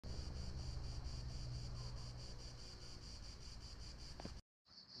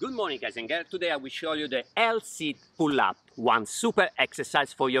Good morning, guys and girls. Today I will show you the L-Sit pull-up, one super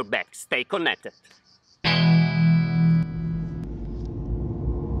exercise for your back. Stay connected.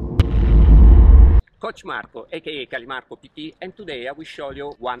 Coach Marco, aka CaliMarcoPT, and today I will show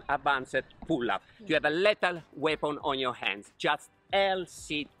you one advanced pull-up. You have a lethal weapon on your hands, just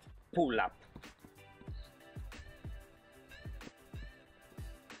L-Sit pull-up.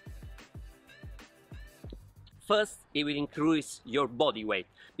 First, it will increase your body weight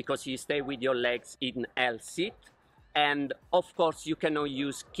because you stay with your legs in L-Sit. And of course, you cannot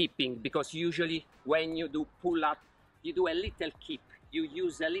use keeping because usually when you do pull-up, you do a little keep. You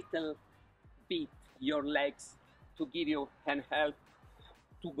use a little bit your legs to give you an help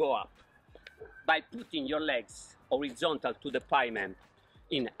to go up. By putting your legs horizontal to the pavement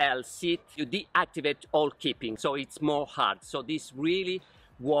in L-Sit, you deactivate all keeping, so it's more hard. So this really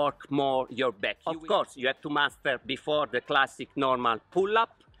work more your back. Of course, you have to master before the classic normal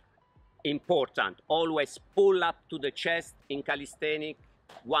pull-up. Important, always pull up to the chest. In calisthenics,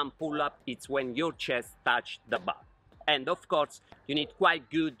 one pull-up, it's when your chest touch the bar. And of course, you need quite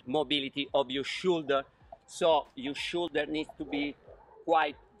good mobility of your shoulder. So your shoulder needs to be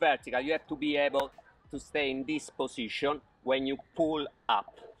quite vertical. You have to be able to stay in this position when you pull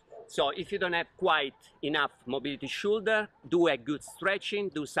up. So if you don't have quite enough mobility shoulder, do a good stretching,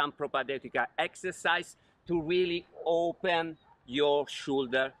 do some propaedeutic exercise to really open your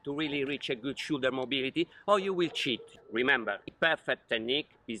shoulder, to really reach a good shoulder mobility, or you will cheat. Remember, perfect technique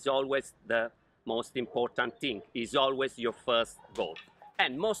is always the most important thing, is always your first goal.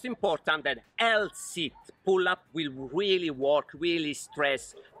 And most important, that L-Sit pull-up will really work, really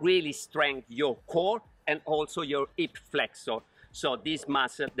stress, really strengthen your core and also your hip flexor. So these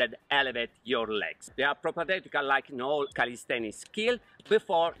muscles that elevate your legs. They are propaedeutic like in all calisthenics skill.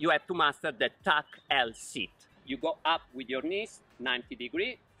 Before, you have to master the tuck L-Sit. You go up with your knees 90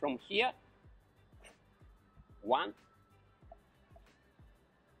 degrees from here. 1.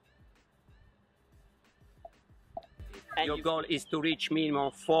 And your goal is to reach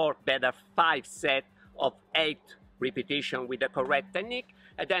minimum 4, better 5 sets of 8 repetitions with the correct technique.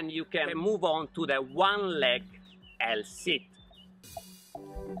 And then you can move on to the one leg L-Sit.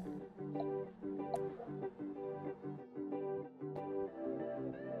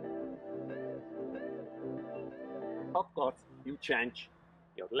 Of course, you change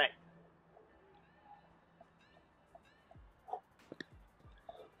your leg.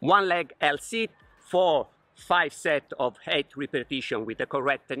 One leg L-Sit, 4, 5 sets of 8 repetitions with the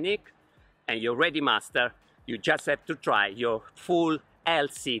correct technique, and you're ready, master. You just have to try your full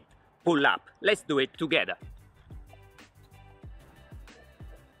L-Sit pull-up. Let's do it together.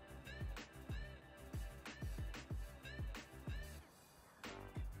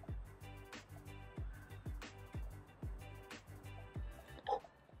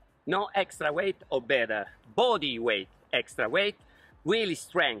 No extra weight, or better, body weight, extra weight, really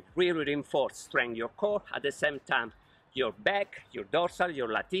strength, really reinforce strength your core, at the same time your back, your dorsal, your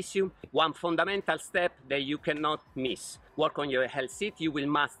latissium. One fundamental step that you cannot miss. Work on your L-Sit, you will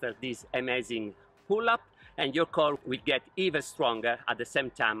master this amazing pull-up and your core will get even stronger at the same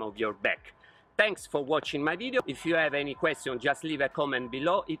time of your back. Thanks for watching my video. If you have any question, just leave a comment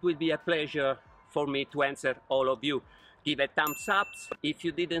below. It will be a pleasure for me to answer all of you. Give a thumbs up. If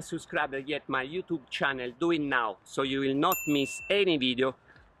you didn't subscribe yet my YouTube channel, do it now so you will not miss any video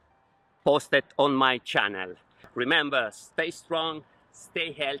posted on my channel. Remember, stay strong,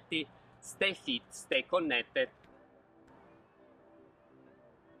 stay healthy, stay fit, stay connected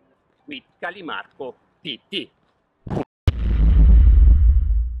with CaliMarcoPT.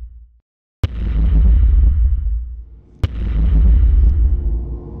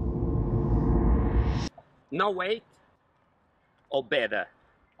 No weight, or better,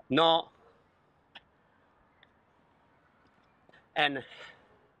 no, and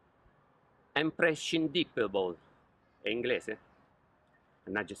imprescindibile. È inglese?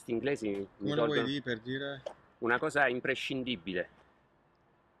 Mannaggia, sti inglesi mi lo vuoi dire per dire? Una cosa imprescindibile.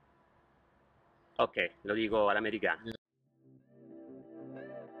 Ok, lo dico all'americano.